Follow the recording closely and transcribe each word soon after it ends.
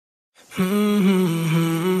مولاي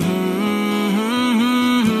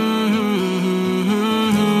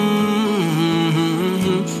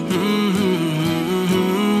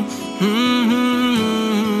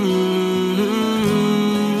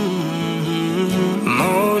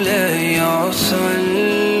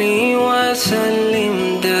صلي وسلم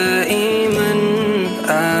دائما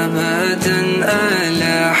أبدا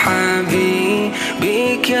على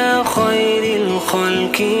حبيبك خير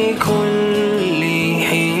الخلق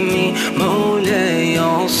كلهم. مولاي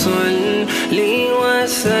صلي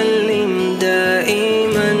وسلم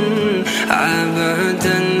دائما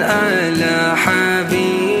أبدا على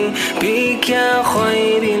حبيبك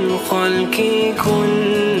خير الخلق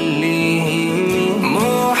كلهم.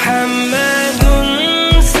 محمد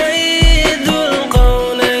سيد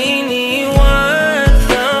القولين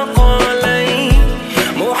والثقلين.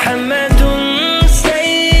 محمد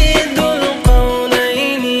سيد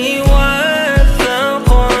القولين والثقلين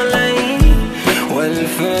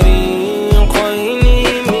والفريقين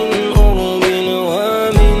من قرب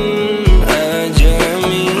ومن أجم.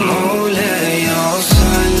 مولاي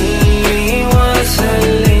صلي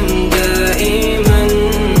وسلم دائما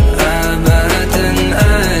أبدا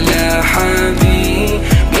على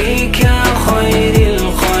حبيبك خير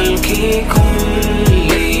الخلق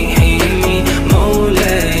كلهم.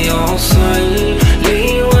 مولاي صلي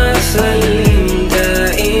وسلم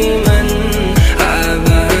دائما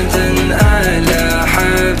أبدا على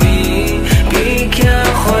حبيبك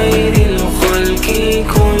خير الخلق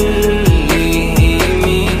كلهم.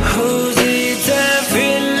 هزيت في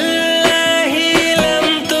الله لم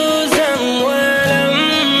تزم ولم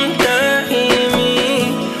تهم.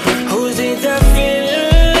 هزيت في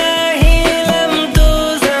الله لم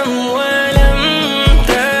تزم ولم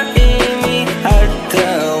تهم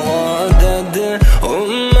حتى غادت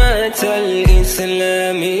أمة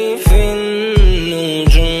الإسلام في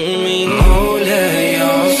النجوم. مولاي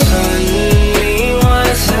صلي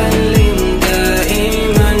وسلم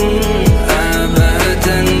دائما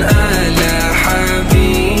أبدا على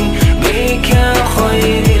حبيبك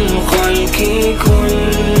خير الخلق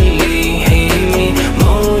كلهم.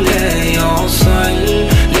 مولاي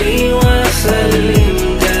صلي وسلم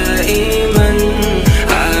دائما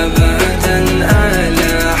أبدا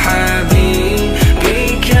على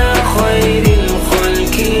حبيبك خير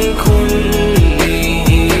الخلق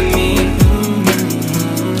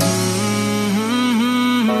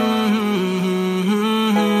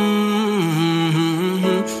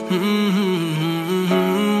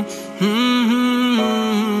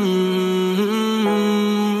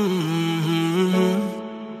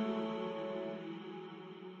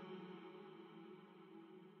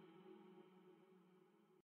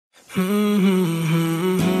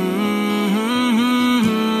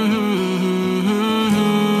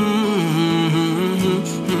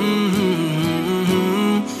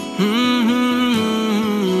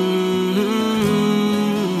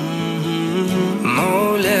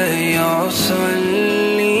مولاي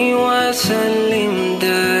صلي وسلم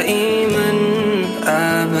دائما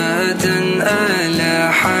أبدا على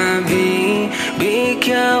حبيبك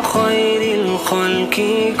خير الخلق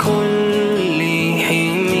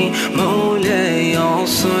كلهم. مولاي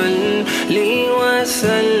صلي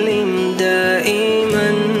وسلم دائما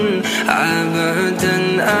أبدا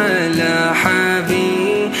على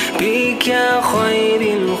حبيبك خير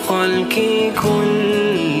الخلق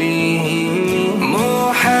كلهم.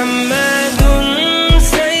 محمد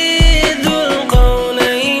سيد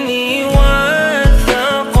القولين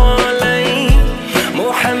والثقلين.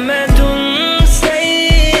 محمد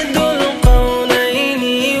سيد القولين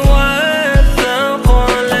والثقلين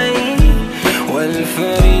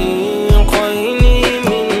والفريقين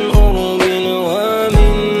من قرب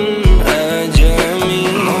ومن أجم.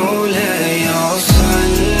 مولاي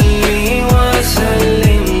صلي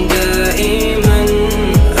وسلم دائما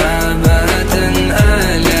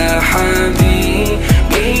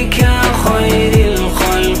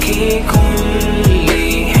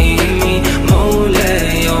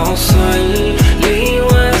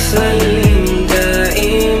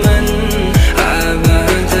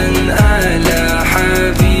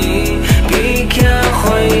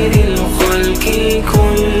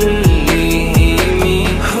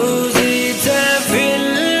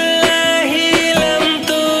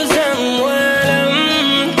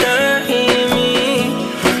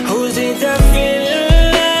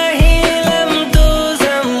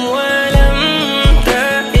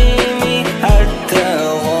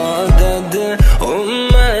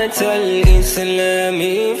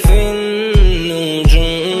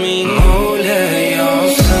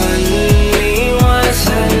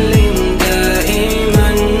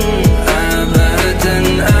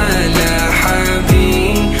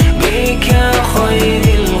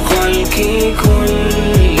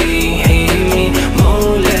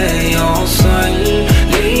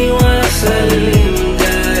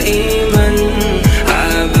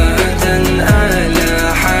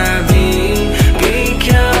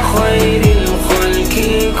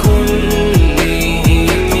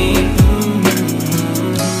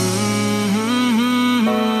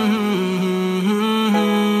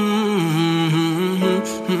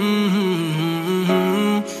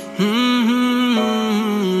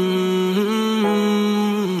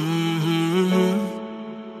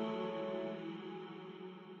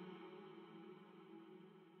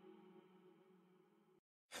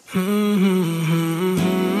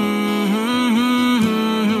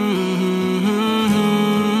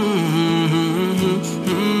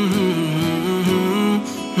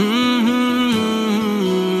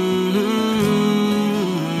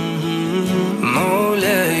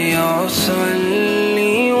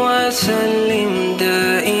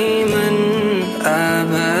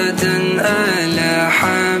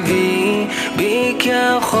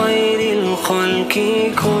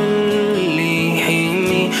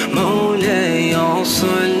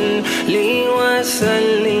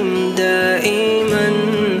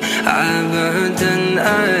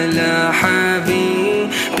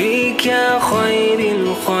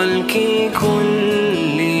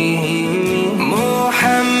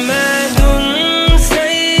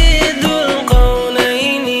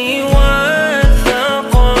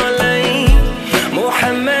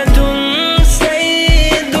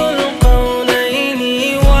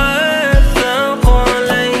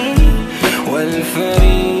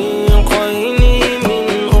والفريقين من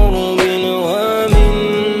قرب ومن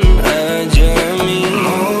أجم.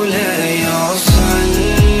 مولاي صل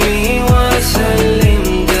وسلم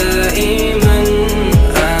دائما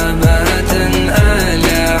أبدا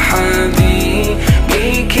على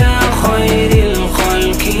حبيبك خير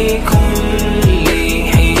الخلق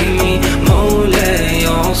كلهم. مولاي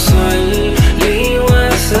صل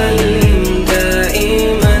وسلم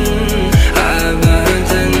دائما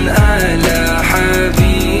أبدا على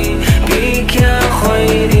حبيبك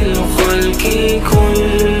خير الخلق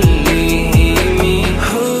كلهم.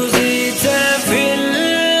 هزيت في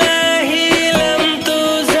الله لم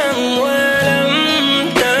تزم ولم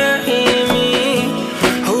تهم.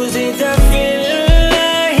 هزيت في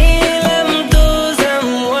الله لم تزم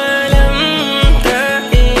ولم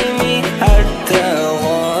تهم. حتى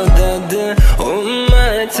غادت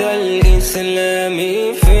أمة الإسلام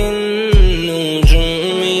في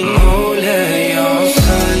النجوم. مولاي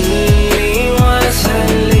صل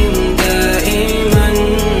وسلم دائما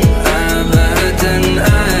أبدا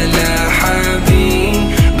على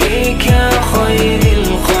حبيبك خير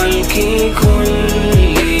الخلق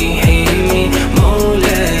كلهم.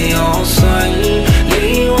 مولاي صل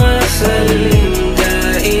وسلم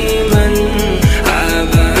دائما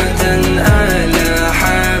أبدا على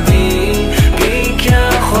حبيبك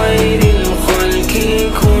خير الخلق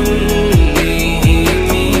كلهم.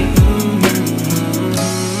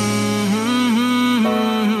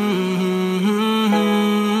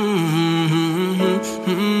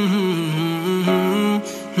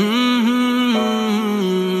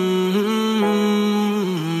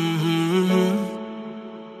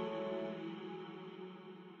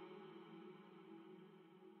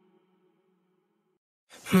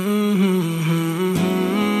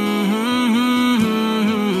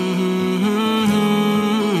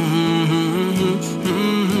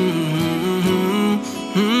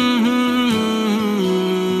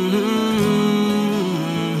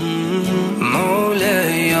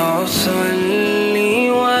 مولاي صل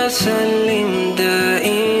وسلم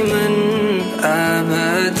دائما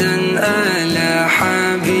أبدا على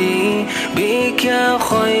حبيبك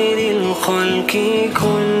خير الخلق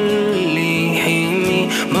كلهم.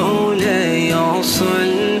 مولاي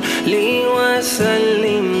صل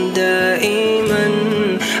وسلم دائما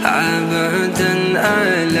أبدا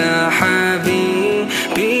على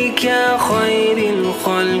حبيبك خير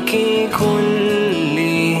الخلق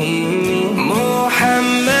كلهم.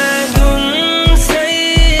 محمد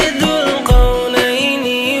سيد القولين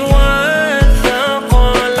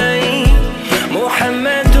والثقلين.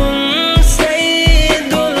 محمد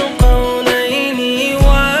سيد القولين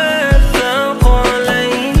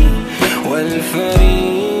والثقلين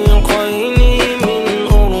والفريقين من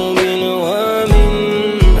قرب ومن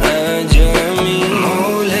أجم.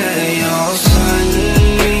 مولاي صل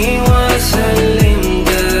وسلم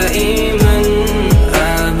دائما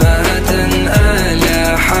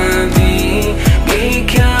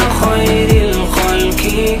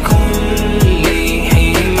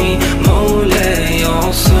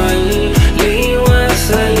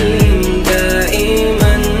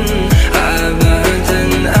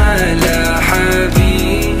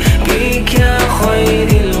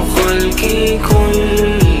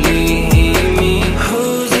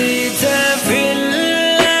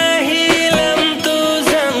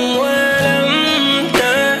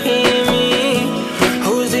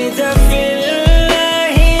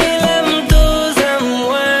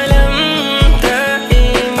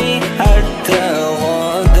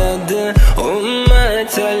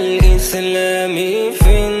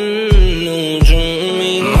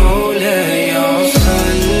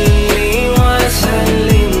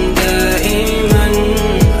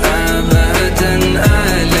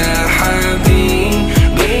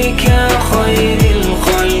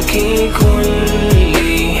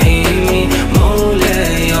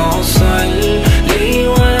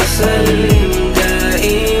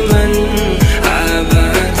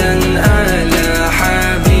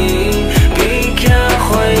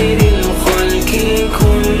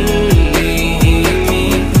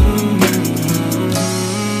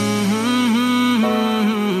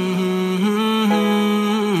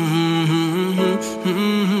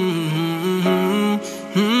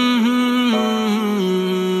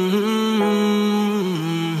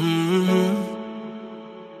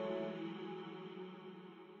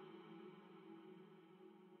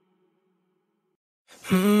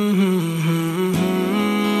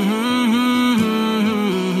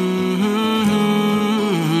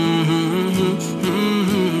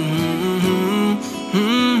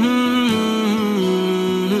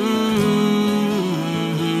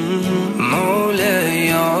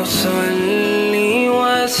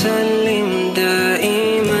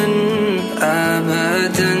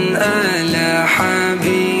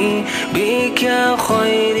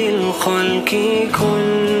الخلق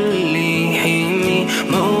كلهم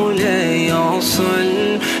مولاي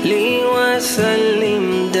صل وسلم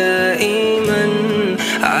دائما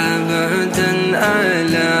أبدا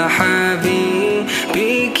على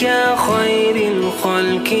حبيبك خير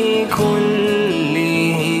الخلق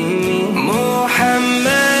كلهم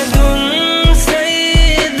محمد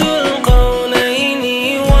سيد القولين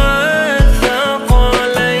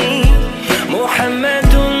والثقلين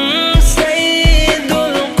محمد سيد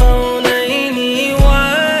القولين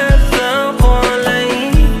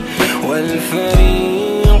والثقلين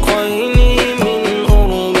والفريقين من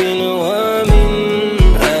أرب ومن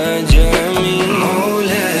أجم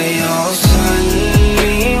مولاي صل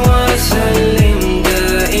وسلم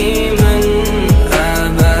دائما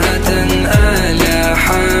أبدا على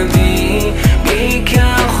حبيبك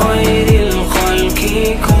خير الخلق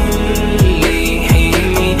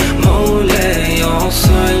كلهم مولاي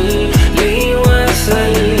صل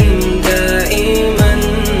وسلم دائما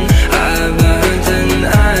أبدا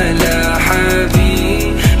على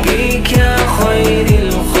حبيبك خير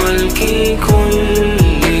الخلق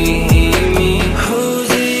كلهم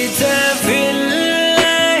هزيت في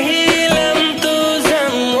الله لم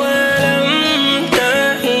تزم ولم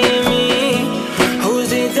تهم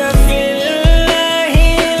هزيت في الله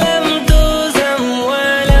لم تزم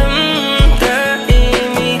ولم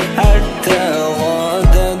تهم حتى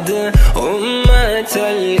غادت أمة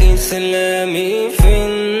الإسلام في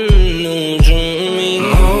النجوم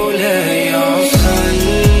مولاي صل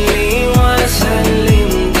وسلم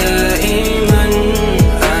دائما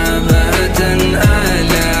أبدا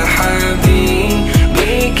على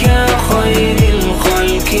حبيبك خير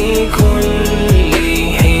الخلق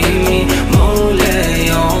كلهم مولاي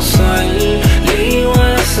صل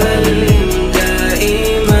وسلم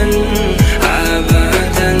دائما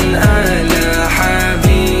أبدا على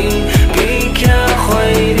حبيبك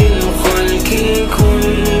خير الخلق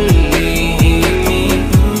كلهم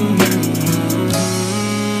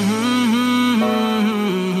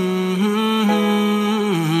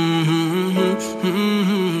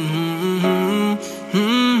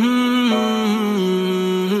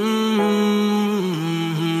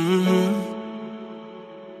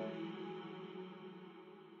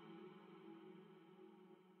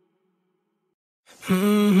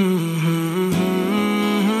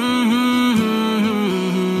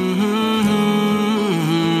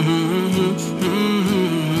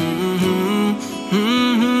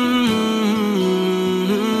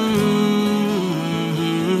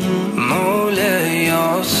مولاي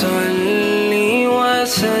صل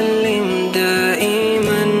وسلم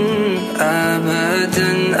دائما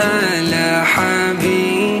أبدا على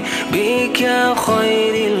حبيبك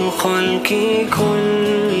خير الخلق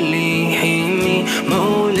كلهم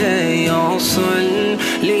مولاي صل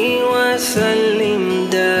وسلم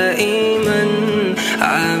دائما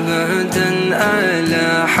أبدا على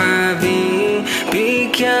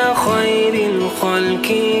حبيبك خير الخلق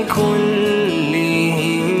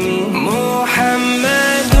كلهم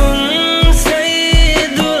محمد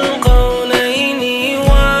سيد القولين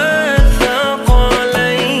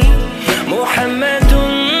والثقلين محمد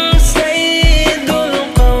سيد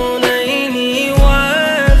القولين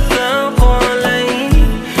والثقلين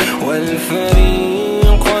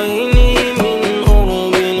والفريقين من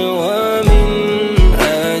أرب ومن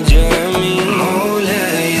أجم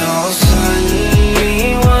مولاي صل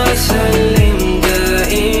وسلم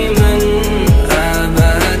دائما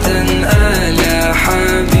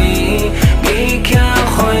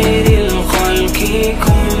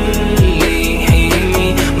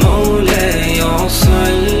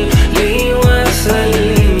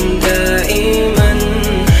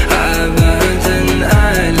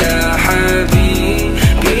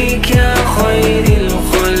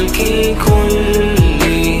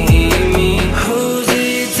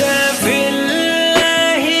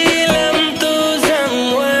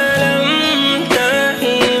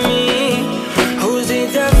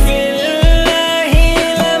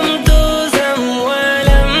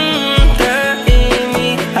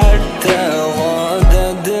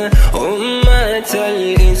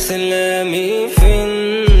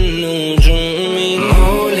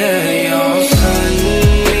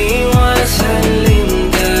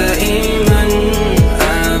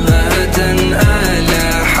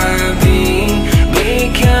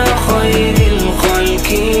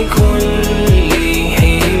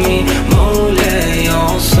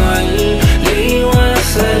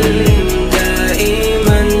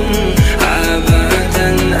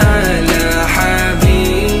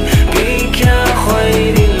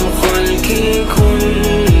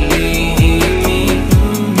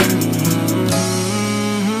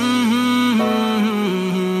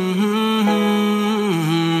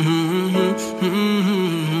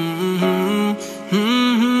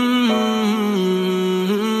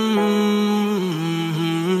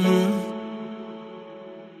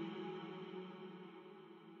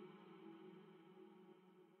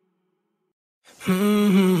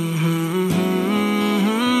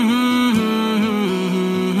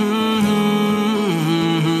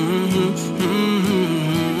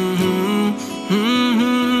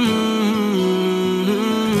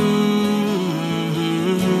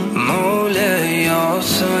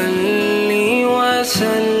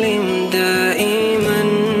وسلم دائما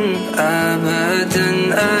أبدا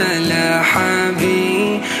على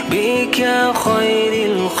حبيبك خير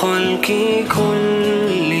الخلق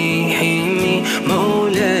كلهم.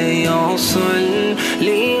 مولاي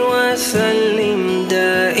صلي وسلم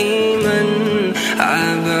دائما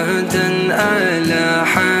أبدا على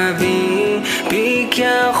حبيبك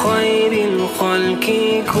خير الخلق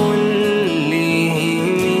كلهم.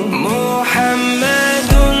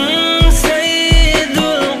 محمد سيد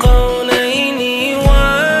القولين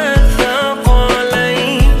والثقلين،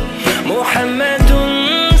 محمد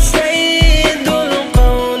سيد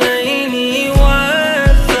القولين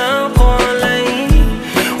والثقلين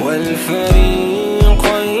والفريقين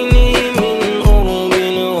من أرب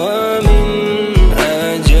ومن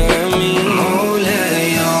أجم.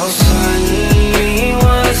 مولاي صلي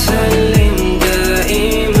وسلم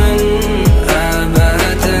دائما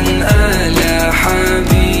أبدا على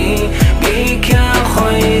حبيبك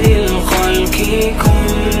خير الخلق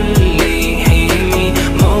كلهم.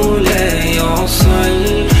 مولاي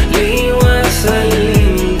صلي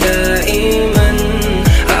وسلم دائما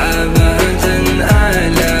أبدا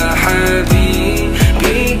على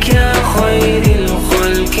حبيبك خير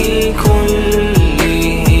الخلق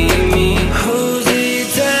كلهم.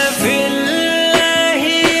 هزيت في الله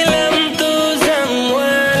لم تزم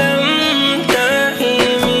ولم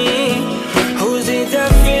تهم، هزيت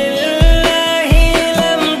في الله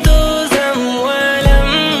لم تزم ولم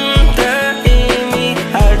تهم،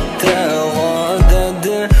 حتى غادت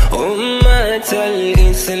أمة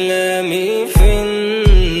الإسلام في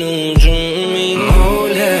النجوم.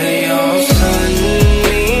 مولاي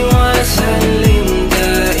صلي وسلم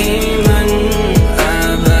دائما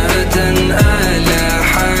أبدا على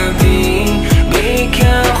حبيبك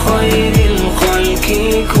خير الخلق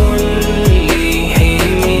كلهم.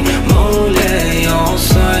 مولاي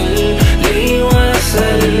صلي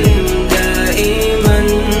وسلم دائما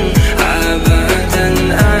أبدا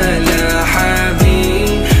على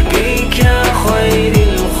حبيبك خير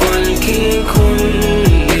الخلق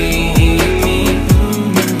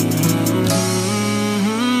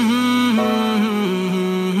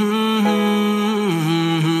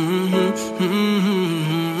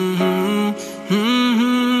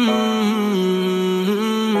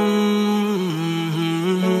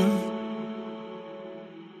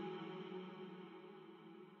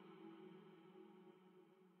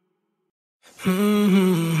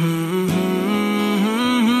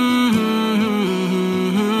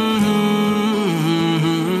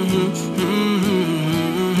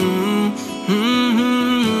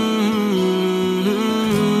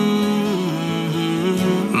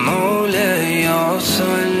مولاي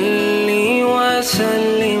صلي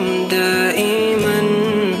وسلم دائما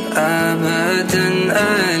أبدا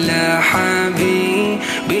على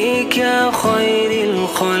حبيبك خير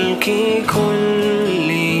الخلق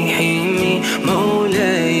كلهم.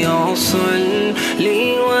 مولاي صلي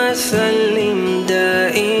وسلم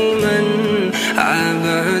دائما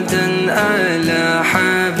أبدا على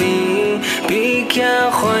حبيبك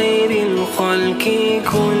خير الخلق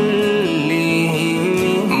كلهم.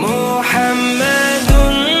 محمد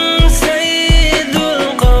سيد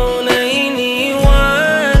القولين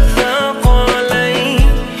والثقلين،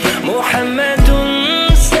 محمد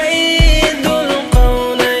سيد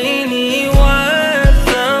القولين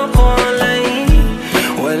والثقلين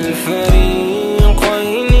والفريقين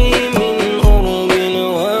من أرب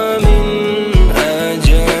ومن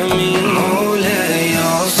أجم. مولاي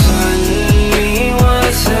صلي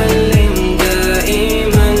وسلم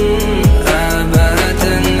دائما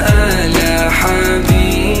أبدا على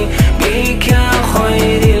حبيبك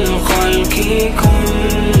خير الخلق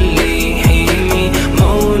كلهم.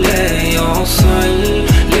 مولاي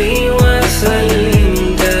صلي وسلم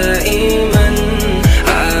دائما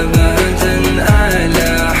أبدا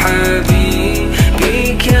على حبيبك خير الخلق كلهم. محمد سيد القولين والثقلين، محمد سيد القولين والثقلين والفريقين من أرب ومن أجم. مولاي صلي وسلم دائما أبدا على حبيبك خير الخلق كلهم. مولاي صلي وسلم دائما أبدا على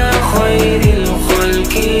حبيبك خير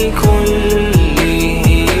الخلق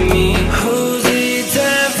كلهم. هزيت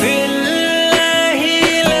في الله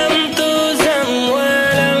لم تزم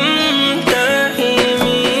ولم تهم،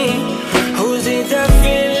 هزيت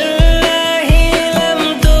في الله لم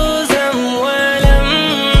تزم ولم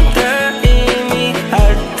تهم،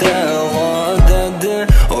 حتى غادت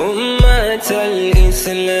أمة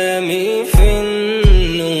الإسلام في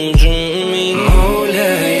النجوم.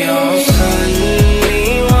 مولاي صلي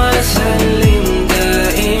وسلم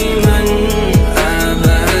دائما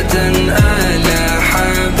أبدا على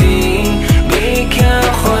حبيبك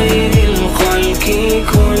خير الخلق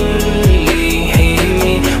كلهم.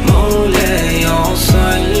 مولاي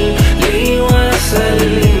صلي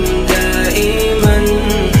وسلم دائما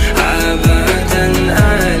أبدا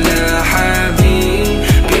على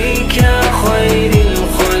حبيبك خير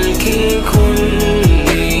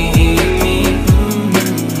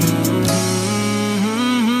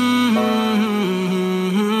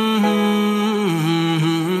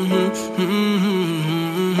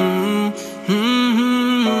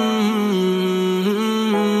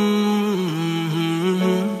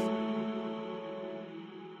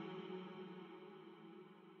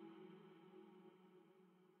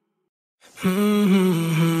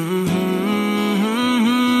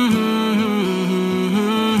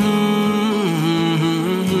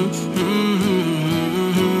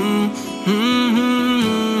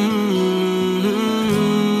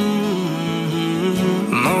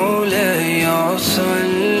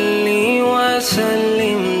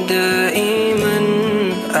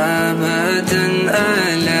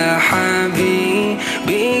على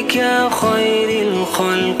حبيبك خير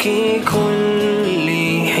الخلق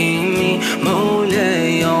كلهم.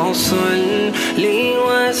 مولاي صل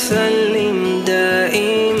وسلم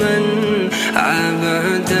دائما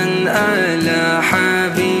أبدا على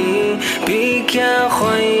حبيبك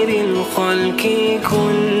خير الخلق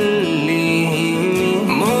كلهم.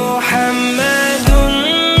 محمد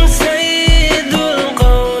سيد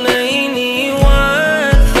القولين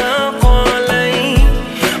والثقلين.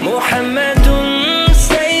 محمد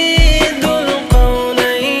سيد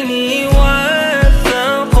القولين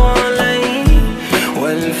والثقلين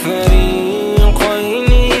والفريقين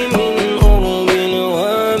من أرب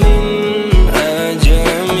ومن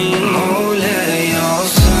أجم. مولاي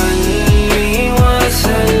صل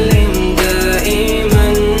وسلم دائما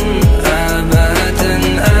أبدا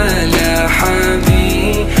على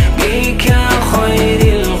حبيبك خير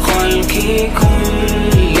الخلق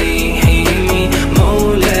كلهم.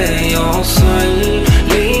 مولاي صل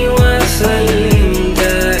وسلم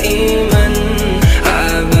دائما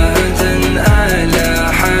أبدا على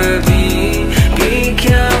حبيبك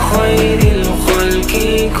خير الخلق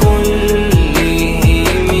كلهم.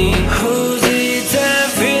 هزيت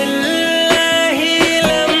في الله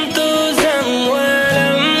لم تزم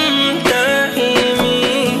ولم تهم.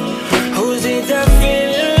 هزيت في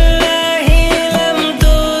الله لم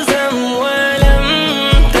تزم ولم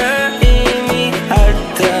تهم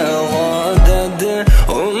حتى غادت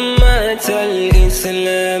أمة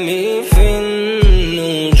الإسلام في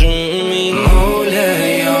النجوم.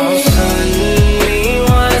 مولاي صل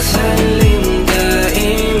وسلم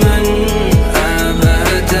دائما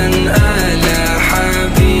أبدا على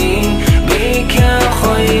حبيبك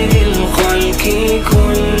خير الخلق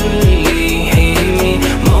كلهم.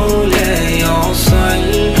 مولاي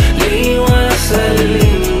صل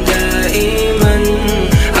وسلم دائما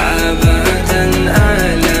أبدا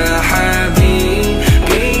على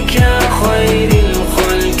حبيبك خير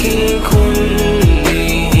الخلق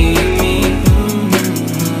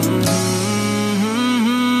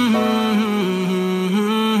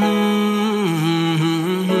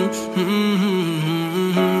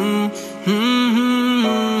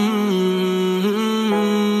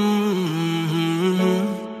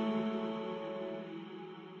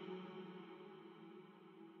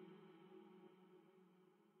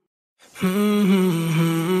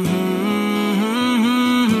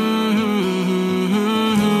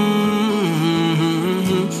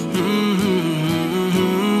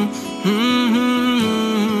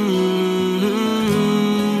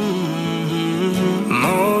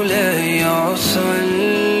مولاي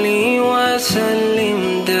صل وسلم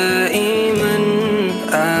دائما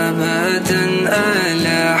أبدا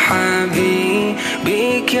على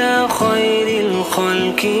حبيبك خير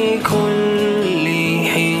الخلق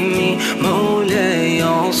كلهم. مولاي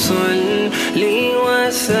صل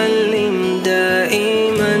وسلم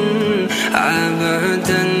دائما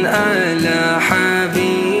أبدا على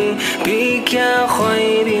حبيبك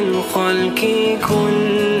خير الخلق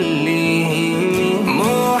كلهم.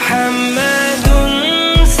 محمد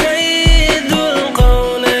سيد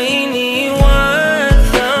القولين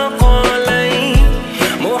والثقلين.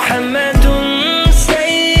 محمد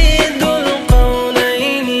سيد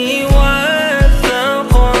القولين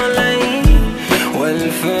والثقلين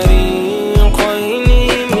والفريقين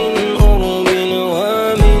من أرب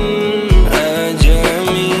ومن أجم.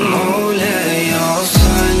 مولاي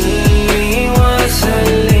صل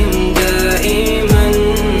وسلم دائما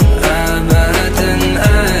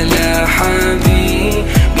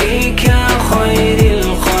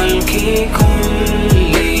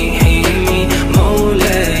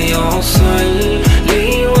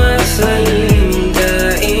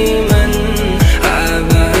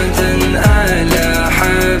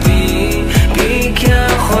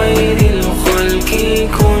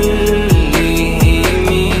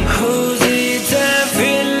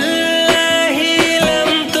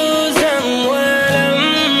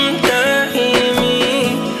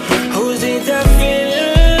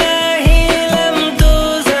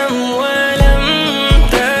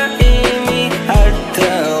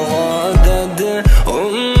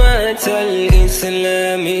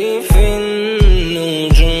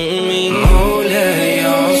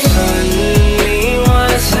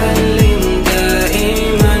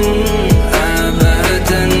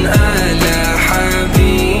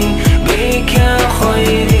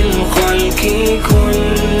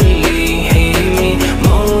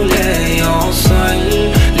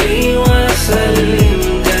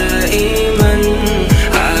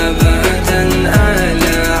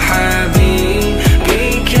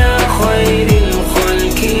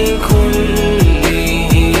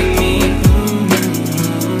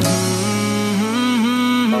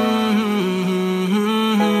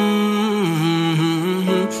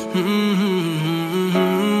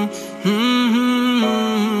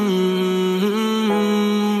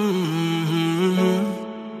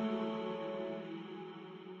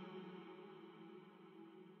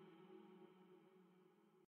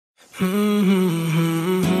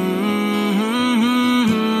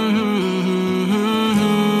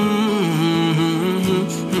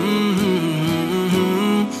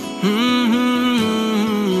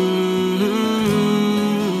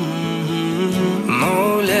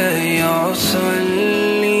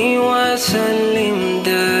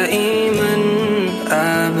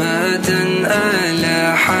أبدا على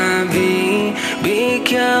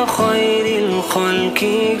حبيبك خير الخلق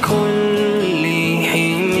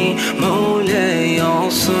كلهم. مولاي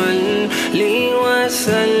صل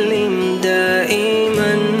وسلم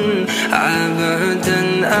دائما أبدا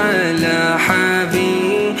على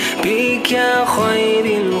حبيبك خير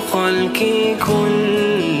الخلق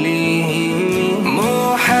كلهم.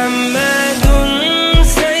 محمد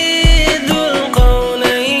سيد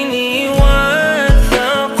القولين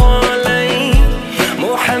والثقلين،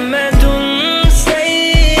 محمد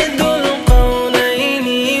سيد القولين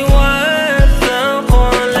والثقلين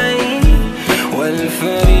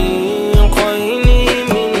والفريقين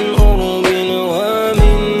من أرب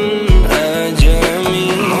ومن أجم.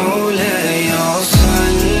 مولاي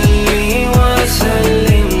صل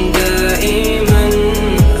وسلم دائما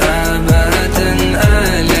أبدا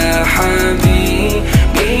على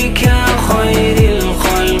حبيبك خير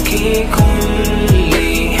الخلق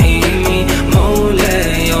كلهم.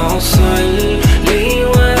 مولاي صل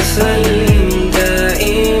وسلم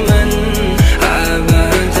دائما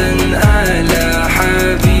أبدا على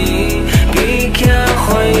حبيبك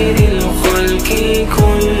خير الخلق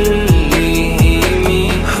كلهم.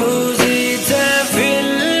 هزيت في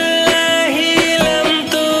الله لم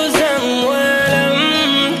تزم ولم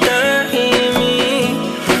تهم،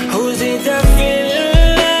 هزيت في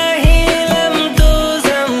الله لم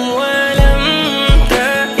تزم ولم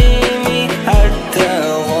تهم، حتى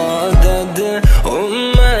غادت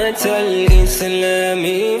أمة الإسلام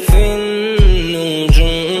في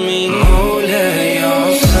النجوم. مولاي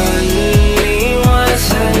صل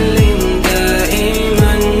وسلم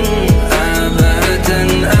دائما أبدا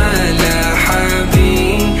على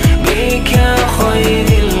حبيبك خير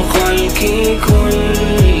الخلق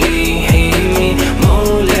كلهم.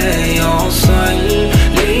 مولاي صل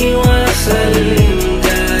وسلم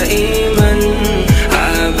دائما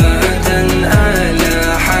أبدا على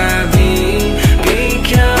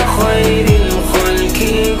حبيبك خير الخلق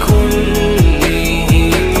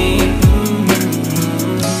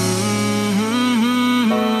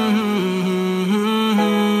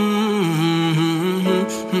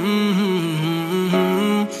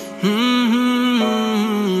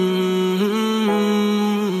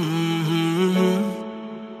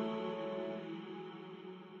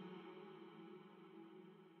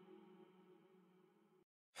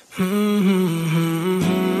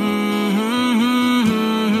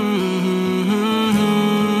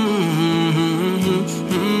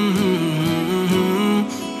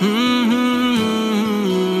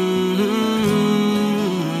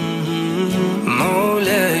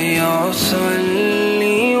مولاي صل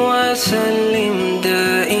وسلم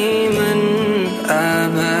دائما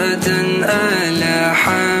أبدا على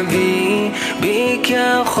حبيبك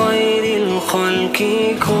خير الخلق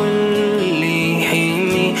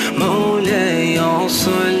كلهم.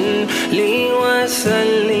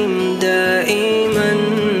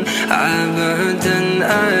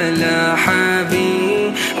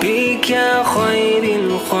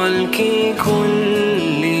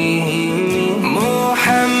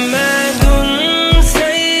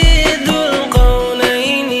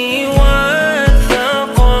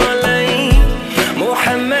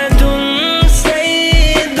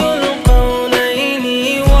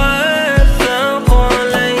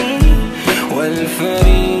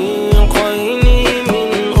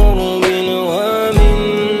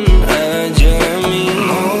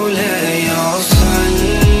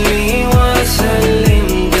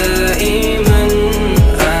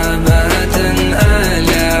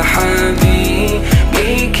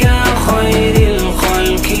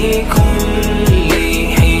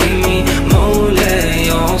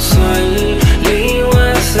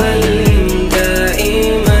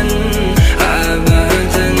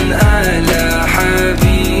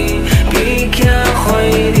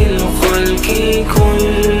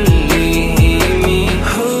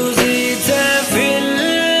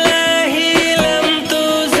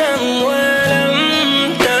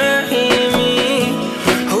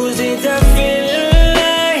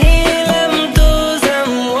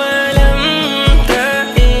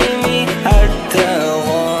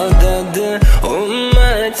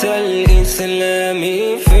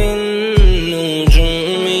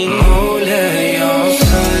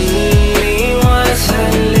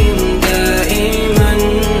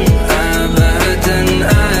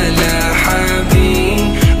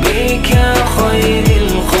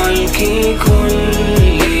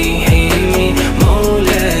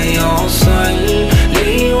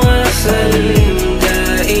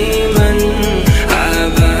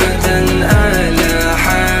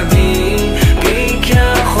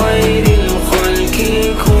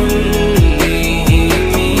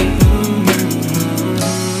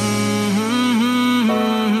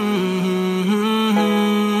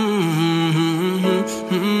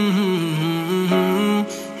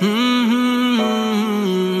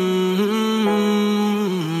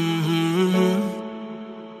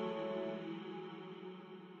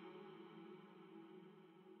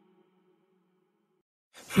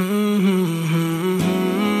 مولاي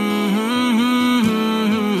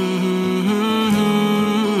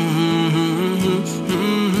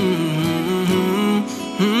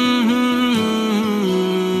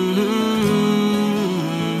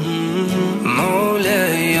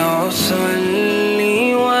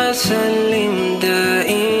صلي وسلم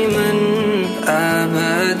دائما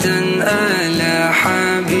أبدا على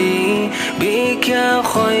حبيبك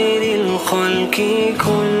خير الخلق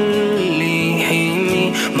كلهم.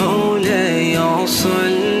 مولاي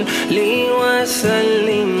صلي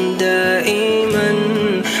وسلم دائما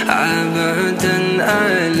أبدا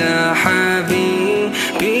على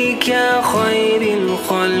حبيبك خير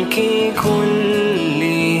الخلق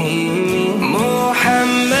كلهم.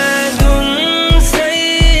 محمد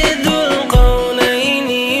سيد القولين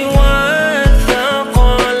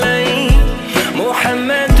والثقلين.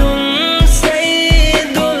 محمد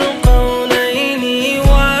سيد القولين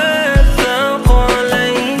والثقلين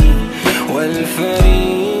والفريقين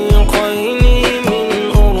من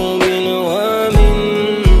قرب ومن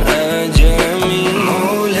أجم.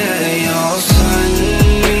 مولاي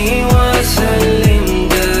صلي وسلم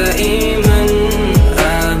دائما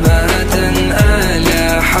أبدا على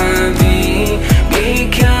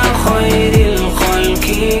حبيبك خير الخلق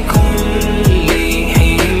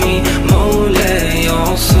كلهم. مولاي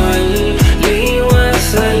صلي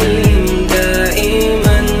وسلم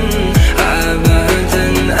دائما أبدا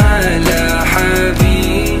على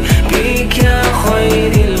حبيبك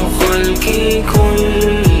خير الخلق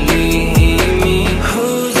كلهم.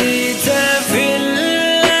 هزيت في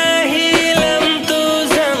الله لم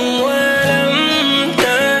تزم ولم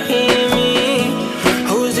تهم.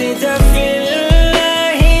 هزيت في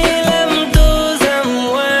الله لم تزم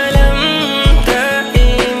ولم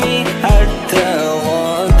تهم حتى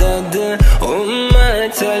غادت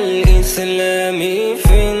أمة الإسلام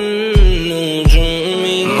في النجوم.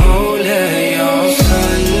 مولاي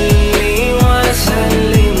صلي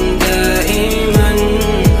وسلم دائما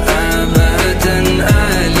أبدا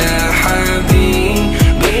على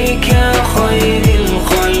حبيبك خير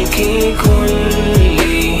الخلق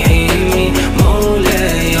كلهم.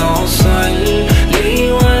 مولاي صلي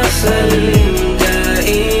وسلم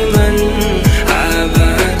دائما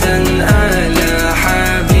أبدا على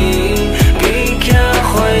حبيبك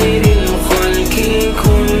خير الخلق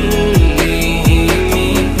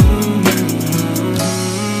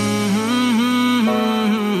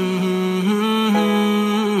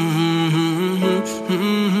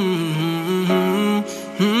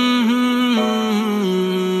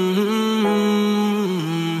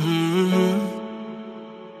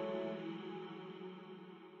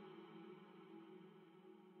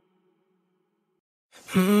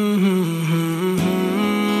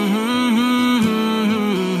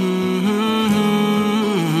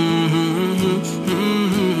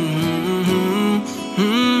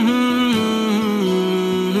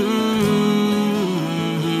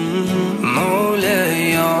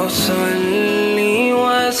مولاي صلي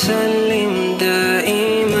وسلم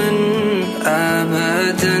دائما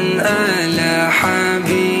أبدا على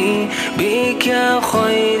حبيبك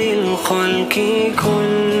خير الخلق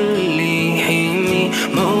كلهم.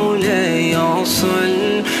 مولاي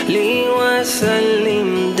صلي وسلم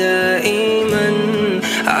دائما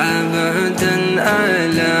أبدا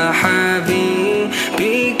على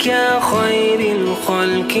حبيبك خير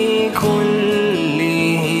الخلق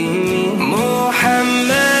كلهم.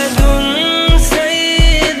 محمد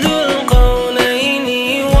سيد القولين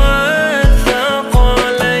والثقلين.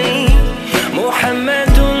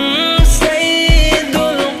 محمد سيد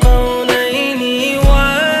القولين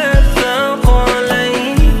والثقلين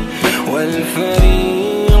والفريقين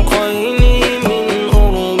من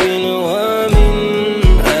قرب ومن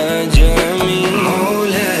أجم.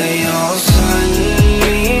 مولاي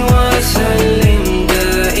صلي وسلم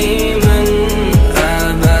دائما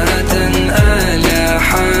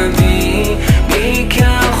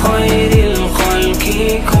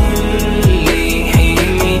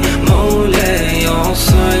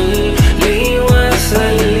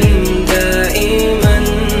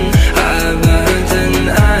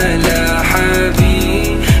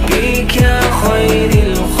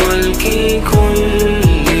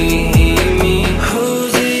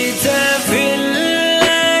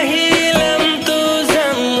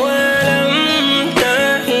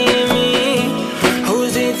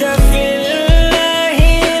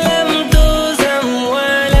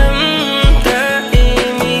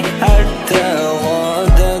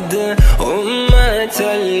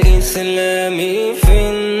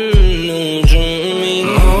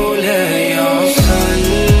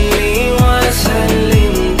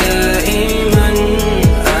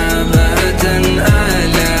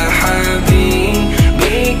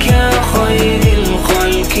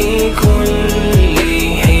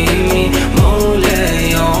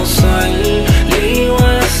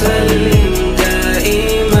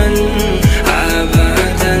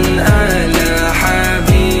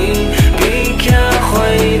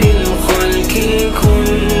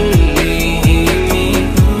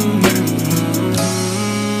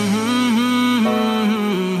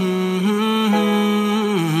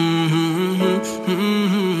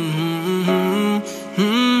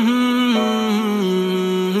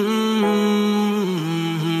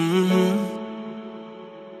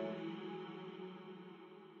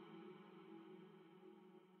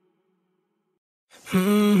مولاي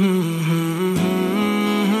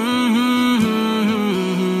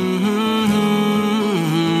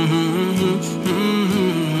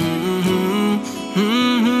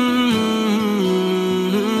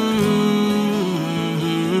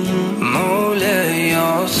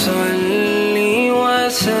صلي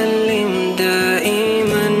وسلم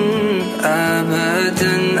دائما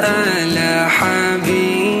أبدا على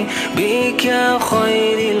حبيبك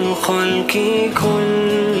خير الخلق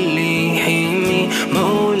كلهم.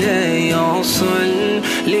 مولاي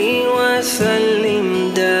صلي وسلم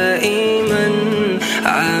دائما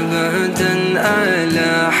أبدا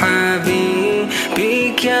على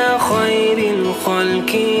حبيبك خير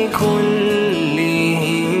الخلق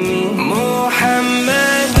كلهم.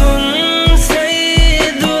 محمد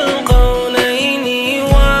سيد القولين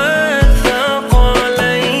والثقلين،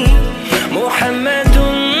 محمد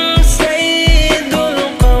سيد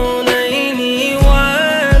القولين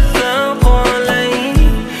والثقلين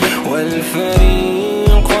والفريقين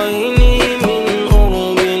من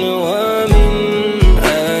قرب ومن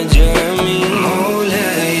أجم.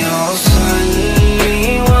 مولاي صلي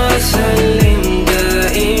وسلم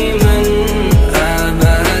دائما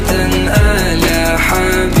أبدا على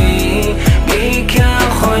حبيبك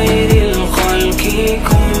خير الخلق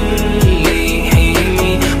كلهم.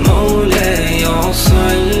 مولاي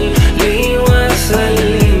صلي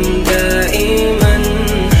وسلم دائما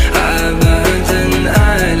أبدا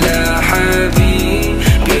على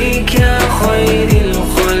حبيبك خير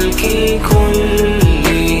الخلق كلهم.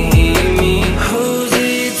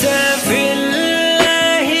 هزيت في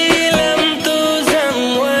الله لم تزم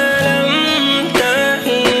ولم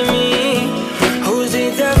تهم،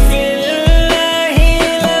 هزيت في الله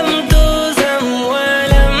لم تزم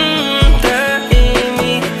ولم تهم،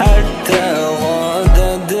 حتى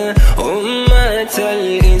غادت أمة